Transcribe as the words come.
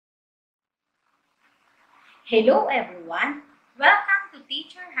Hello everyone! Welcome to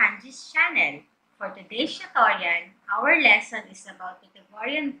Teacher Hanji's channel. For today's tutorial, our lesson is about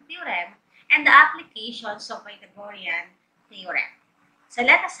Pythagorean Theorem and the applications of Pythagorean Theorem. So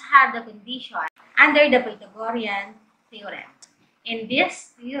let us have the condition under the Pythagorean Theorem. In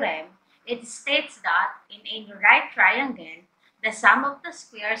this theorem, it states that in a right triangle, the sum of the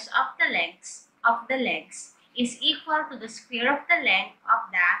squares of the lengths of the legs is equal to the square of the length of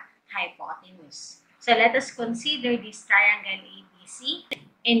the hypotenuse. So let us consider this triangle ABC,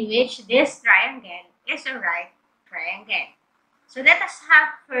 in which this triangle is a right triangle. So let us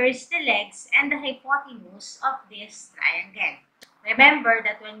have first the legs and the hypotenuse of this triangle. Remember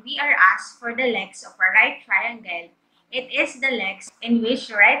that when we are asked for the legs of a right triangle, it is the legs in which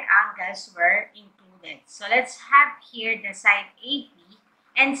right angles were included. So let's have here the side AB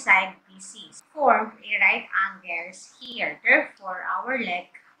and side BC. Form a right angles here. Therefore, our leg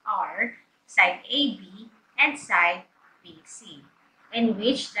are side AB and side BC, in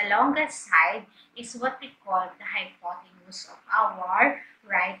which the longest side is what we call the hypotenuse of our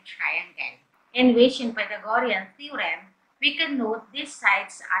right triangle, in which in Pythagorean Theorem, we can note these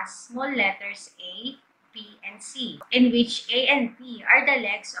sides as small letters A, B, and C, in which A and B are the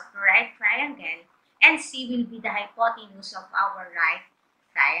legs of the right triangle and C will be the hypotenuse of our right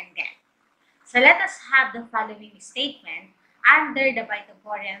triangle. So let us have the following statement under the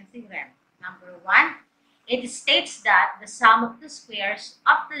Pythagorean Theorem. Number 1, it states that the sum of the squares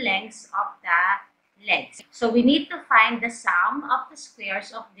of the lengths of the legs. So we need to find the sum of the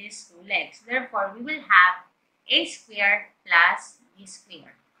squares of these two legs. Therefore, we will have a square plus b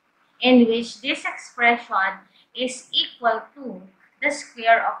square, in which this expression is equal to the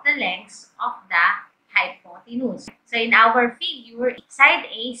square of the lengths of the hypotenuse. So in our figure, side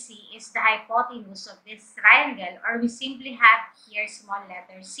AC is the hypotenuse of this triangle, or we simply have here small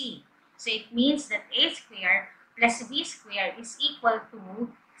letter c. So it means that a square plus b square is equal to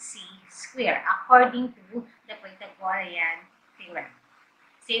c square according to the Pythagorean theorem.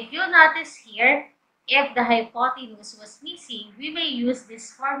 So if you notice here, if the hypotenuse was missing, we may use this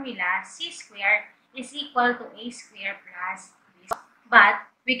formula c square is equal to a square plus b square. But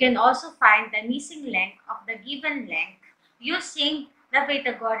we can also find the missing length of the given length using the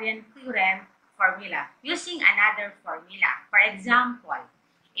Pythagorean theorem formula, using another formula. For example,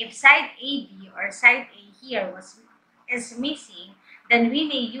 if side AB or side A here is missing, then we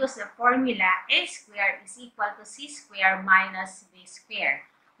may use the formula A square is equal to C square minus B square.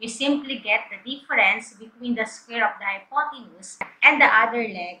 We simply get the difference between the square of the hypotenuse and the other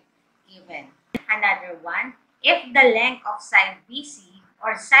leg given. Another one, if the length of side BC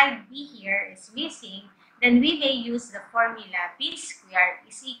or side B here is missing, then we may use the formula B square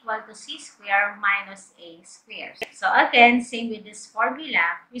is equal to C square minus A square. So again, same with this formula,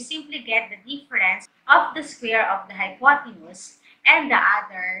 we simply get the difference of the square of the hypotenuse and the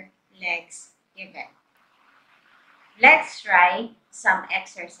other legs given. Let's try some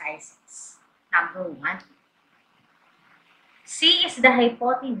exercises. Number 1. C is the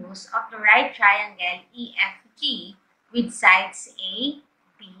hypotenuse of the right triangle EFG with sides A,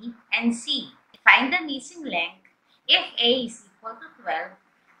 B, and C. Find the missing length if A is equal to 12,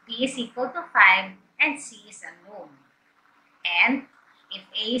 B is equal to 5, and C is unknown. And if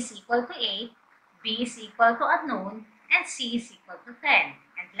A is equal to 8, B is equal to unknown, and C is equal to 10.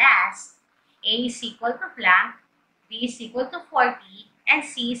 And last, A is equal to blank, B is equal to 40, and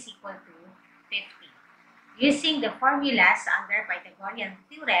C is equal to 50. Using the formulas under Pythagorean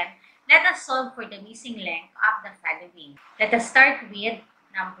Theorem, let us solve for the missing length of the following. Let us start with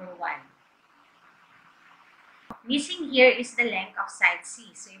number 1. Missing here is the length of side C.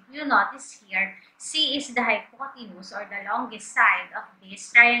 So if you notice here, C is the hypotenuse or the longest side of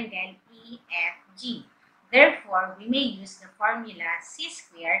this triangle EFG. Therefore, we may use the formula C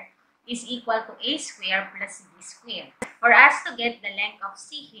square is equal to A square plus B square. For us to get the length of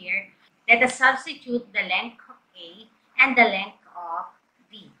C here, let us substitute the length of A and the length of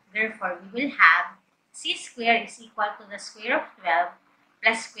B. Therefore, we will have C square is equal to the square of 12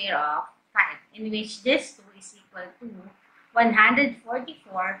 plus square of 5, in which this 2 is equal to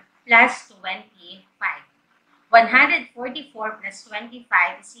 144 plus 25. 144 plus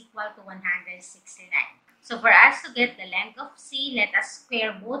 25 is equal to 169. So for us to get the length of C, let us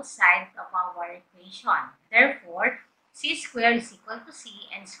square both sides of our equation. Therefore, C square is equal to C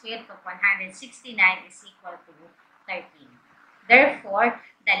and square root of 169 is equal to 13. Therefore,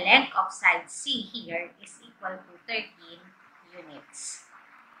 the length of side C here is equal to 13 units.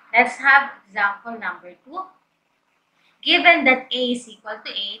 Let's have example number 2. Given that A is equal to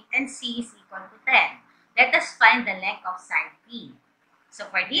 8 and C is equal to 10, let us find the length of side B. So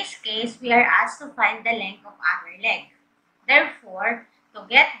for this case, we are asked to find the length of our leg. Therefore, to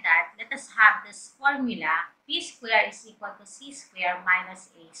get that, let us have this formula: p squared is equal to c squared minus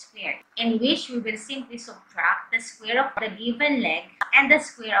a squared, in which we will simply subtract the square of the given leg and the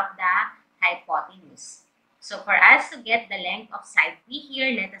square of the hypotenuse. So for us to get the length of side B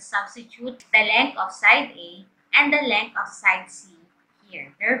here, let us substitute the length of side A and the length of side C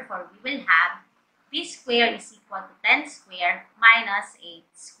here. Therefore, we will have p squared is equal to 10 squared minus 8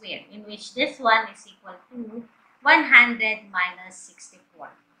 squared, in which this one is equal to 100 minus 64.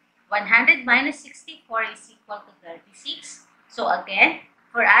 100 minus 64 is equal to 36. So again,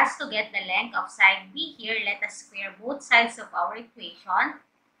 for us to get the length of side B here, let us square both sides of our equation.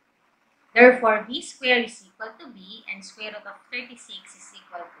 Therefore, b squared is equal to b, and square root of 36 is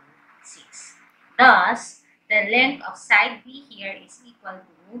equal to 6. Thus, the length of side B here is equal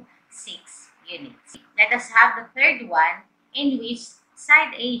to 6 units. Let us have the third one, in which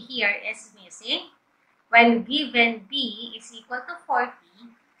side A here is missing. When given B is equal to 40,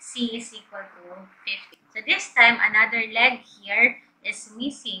 C is equal to 50. So this time, another leg here is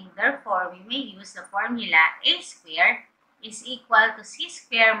missing. Therefore, we may use the formula A squared is equal to C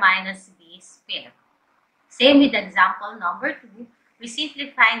squared minus B squared. Same with example number 2. We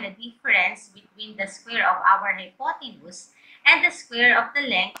simply find the difference between the square of our hypotenuse and the square of the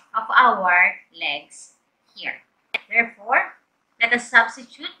length of our legs here. Therefore, let us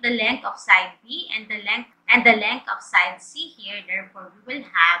substitute the length of side B and the length of side C here. Therefore, we will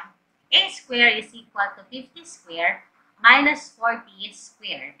have A squared is equal to 50 squared minus 40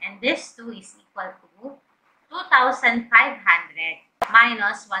 squared. And this 2 is equal to 2,500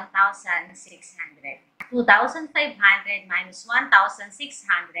 minus 1,600. 2,500 minus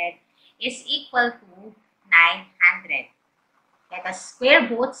 1,600 is equal to 900. Let us square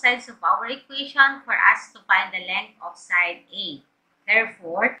both sides of our equation for us to find the length of side A.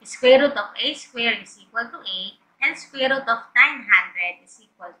 Therefore, square root of A squared is equal to A, and square root of 900 is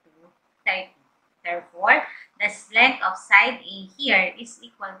equal to 30. Therefore, the length of side A here is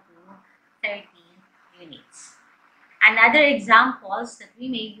equal to 30 units. Another examples that we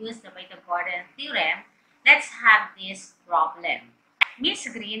may use the Pythagorean Theorem. Let's have this problem. Miss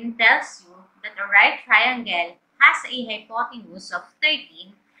Green tells you that a right triangle has a hypotenuse of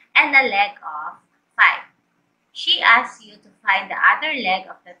 13 and a leg of 5. She asks you to find the other leg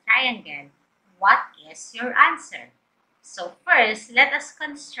of the triangle. What is your answer? So first, let us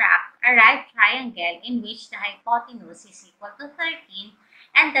construct a right triangle in which the hypotenuse is equal to 13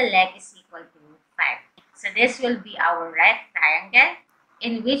 and the leg is equal to 5. So this will be our right triangle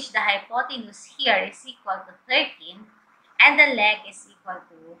in which the hypotenuse here is equal to 13 and the leg is equal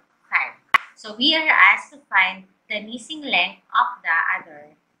to 5. So we are asked to find the missing length of the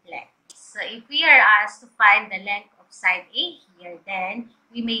other leg. So if we are asked to find the length of side A here, then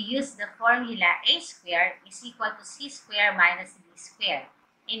we may use the formula A squared is equal to C squared minus B squared,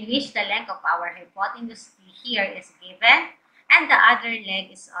 in which the length of our hypotenuse here is given and the other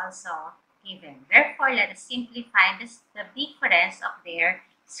leg is also given. Therefore, let us simply find the difference of their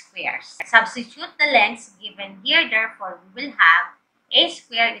squares. Substitute the lengths given here. Therefore, we will have A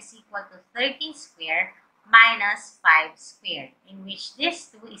squared is equal to 13 squared minus 5 squared, in which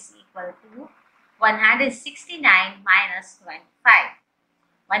this 2 is equal to 169 minus 25.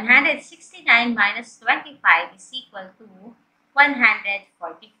 169 minus 25 is equal to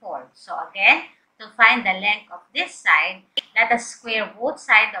 144. So again, to find the length of this side, let us square both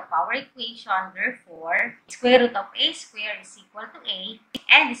sides of our equation. Therefore, square root of A squared is equal to A,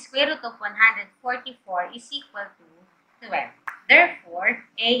 and the square root of 144 is equal to 12. Therefore,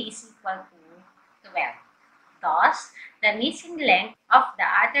 A is equal to 12. Thus, the missing length of the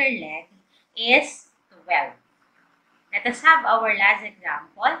other leg is 12. Let us have our last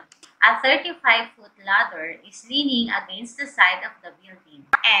example. A 35-foot ladder is leaning against the side of the building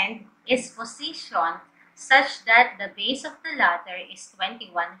and is positioned such that the base of the ladder is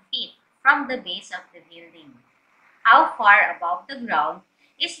 21 feet from the base of the building. How far above the ground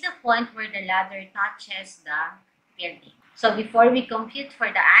is the point where the ladder touches the building? So before we compute for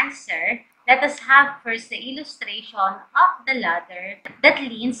the answer, let us have first the illustration of the ladder that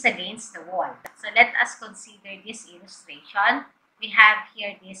leans against the wall. So let us consider this illustration. We have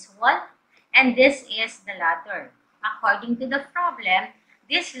here this wall, and this is the ladder. According to the problem,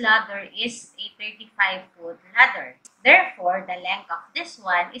 this ladder is a 35-foot ladder. Therefore, the length of this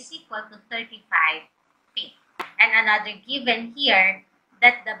one is equal to 35 feet. And another given here,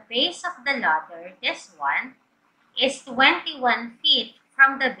 that the base of the ladder, this one, is 21 feet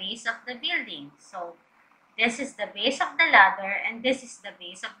from the base of the building. So, this is the base of the ladder and this is the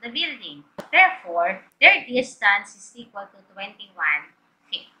base of the building. Therefore, their distance is equal to 21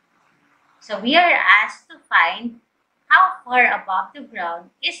 So we are asked to find how far above the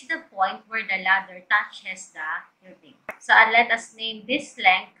ground is the point where the ladder touches the building. So let us name this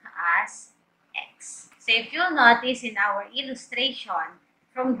length as x. So if you'll notice in our illustration,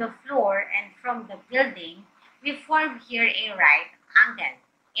 from the floor and from the building, we form here a right angle,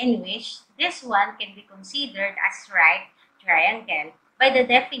 in which this one can be considered as right triangle by the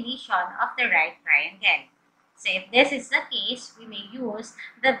definition of the right triangle. So if this is the case, we may use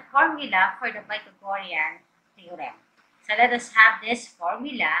the formula for the Pythagorean Theorem. So let us have this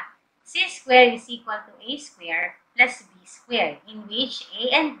formula. C squared is equal to A squared plus B squared, in which A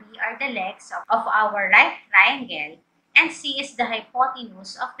and B are the legs of our right triangle and C is the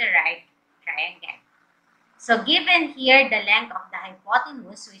hypotenuse of the right triangle. So given here the length of the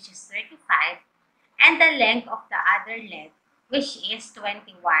hypotenuse, which is 35, and the length of the other leg, which is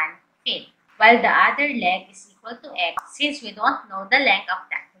 21 feet, while the other leg is equal to x, since we don't know the length of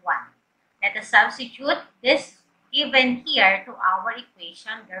that one. Let us substitute this given here to our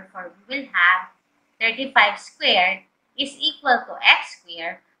equation. Therefore, we will have 35 squared is equal to x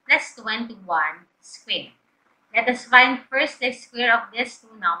squared plus 21 squared. Let us find first the square of these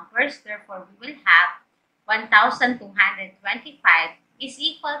two numbers. Therefore, we will have 1,225 is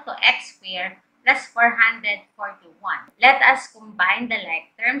equal to x squared plus 441. Let us combine the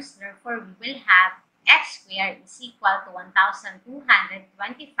like terms. Therefore, we will have x squared is equal to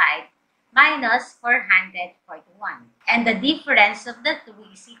 1,225 minus 441. And the difference of the two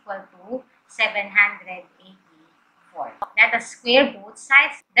is equal to 784. Let us square both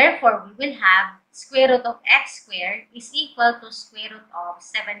sides. Therefore, we will have square root of x squared is equal to square root of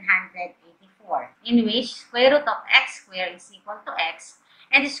 784, in which square root of x squared is equal to x,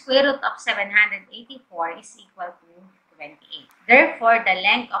 and the square root of 784 is equal to 28. Therefore, the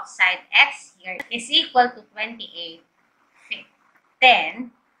length of side x here is equal to 28 feet.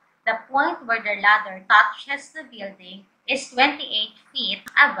 Then, the point where the ladder touches the building is 28 feet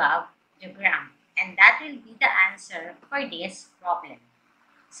above the ground. And that will be the answer for this problem.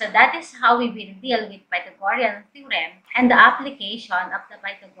 So that is how we will deal with Pythagorean Theorem and the application of the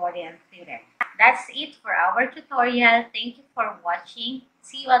Pythagorean Theorem. That's it for our tutorial. Thank you for watching.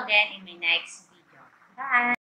 See you again in my next video. Bye!